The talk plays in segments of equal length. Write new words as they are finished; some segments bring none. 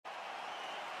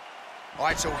All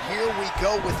right, so here we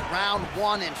go with round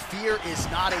one, and fear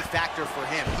is not a factor for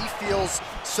him. He feels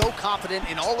so confident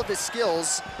in all of his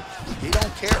skills. He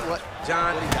don't care what...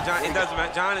 John, it doesn't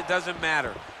matter. John, it doesn't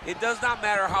matter. It does not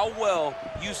matter how well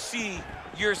you see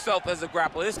yourself as a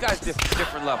grappler. This guy's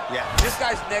different level. Yeah. This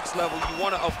guy's next level. You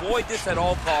want to avoid this at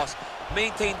all costs.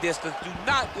 Maintain distance. Do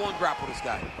not go and grapple this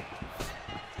guy.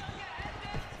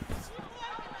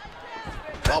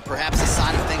 Well, perhaps a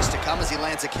sign of things to come as he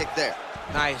lands a kick there.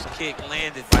 Nice kick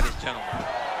landed by this gentleman.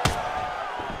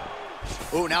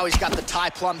 Oh, now he's got the tie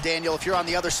plum, Daniel. If you're on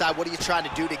the other side, what are you trying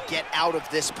to do to get out of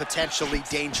this potentially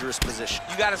dangerous position?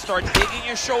 You got to start digging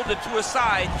your shoulder to a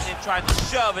side and trying to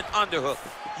shove an underhook.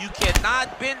 You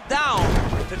cannot bend down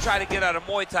to try to get out of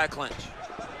Muay Thai clinch.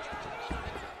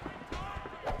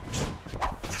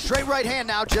 Straight right hand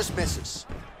now, just misses.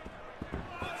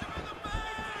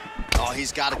 Oh,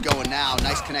 he's got it going now.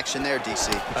 Nice connection there,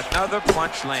 DC. Another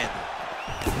punch landed.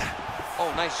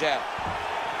 Oh, nice jab.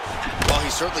 Well,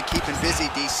 he's certainly keeping busy,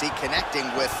 DC, connecting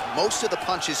with most of the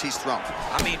punches he's thrown.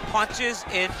 I mean, punches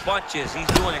in bunches. He's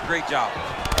doing a great job.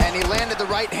 And he landed the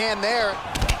right hand there.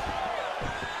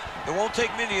 It won't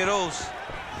take many of those.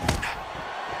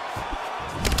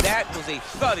 That was a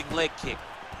thudding leg kick.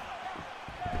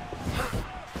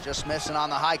 Just missing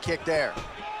on the high kick there.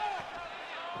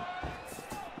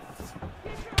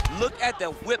 Look at the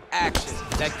whip action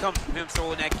that comes from him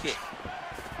throwing that kick.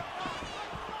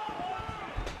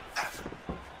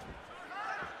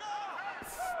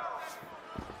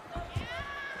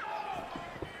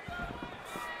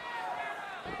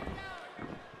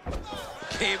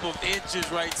 Game of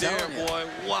inches right there, boy.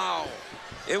 Wow.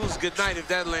 It was good night if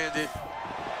that landed.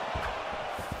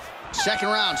 Second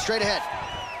round, straight ahead.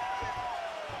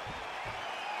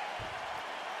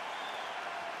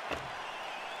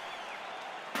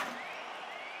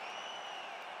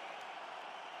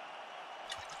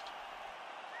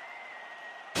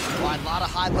 A lot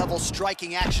of high-level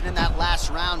striking action in that last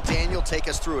round. Daniel, take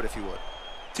us through it if you would.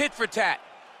 Tit for tat.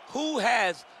 Who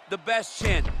has the best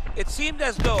chin? It seemed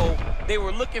as though they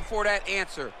were looking for that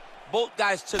answer. Both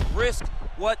guys took risk.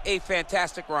 What a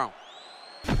fantastic round.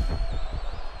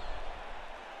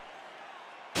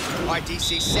 All right,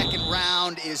 DC, second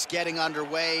round is getting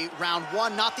underway. Round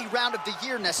one, not the round of the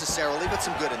year necessarily, but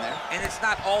some good in there. And it's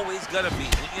not always gonna be.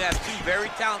 When you have two very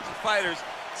talented fighters,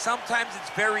 sometimes it's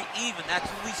very even. That's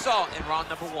what we saw in round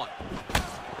number one.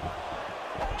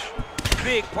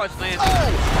 Big punch landed.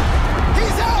 Oh!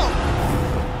 He's out!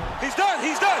 He's done,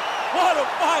 he's done! What a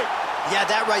fight! Yeah,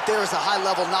 that right there is a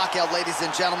high-level knockout, ladies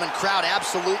and gentlemen. Crowd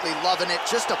absolutely loving it.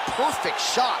 Just a perfect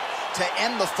shot to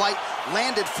end the fight.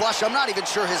 Landed flush. I'm not even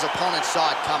sure his opponent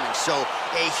saw it coming. So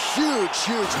a huge,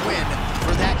 huge win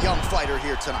for that young fighter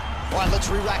here tonight. All right, let's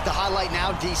re-rack the highlight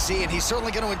now, DC, and he's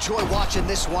certainly going to enjoy watching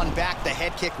this one back. The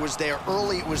head kick was there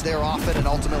early, it was there often, and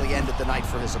ultimately ended the night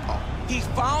for his opponent. He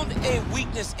found a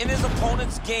weakness in his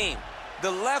opponent's game.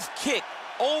 The left kick,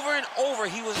 over and over,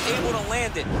 he was able to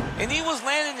land it. And he was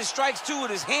landing the strikes, too,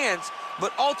 with his hands,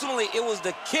 but ultimately it was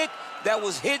the kick that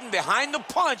was hidden behind the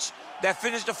punch that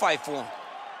finished the fight for him.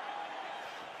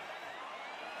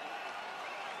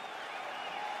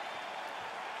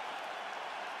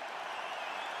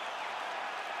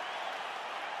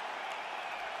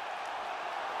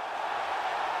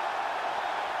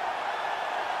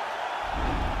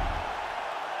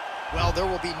 Well, there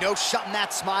will be no shutting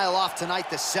that smile off tonight.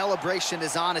 The celebration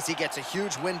is on as he gets a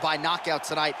huge win by knockout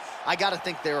tonight. I got to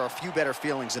think there are a few better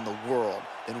feelings in the world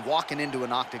than walking into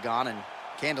an octagon and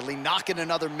candidly knocking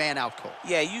another man out cold.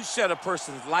 Yeah, you shut a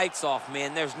person's lights off,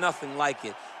 man. There's nothing like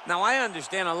it. Now, I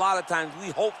understand a lot of times we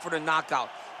hope for the knockout,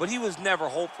 but he was never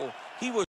hopeful. He was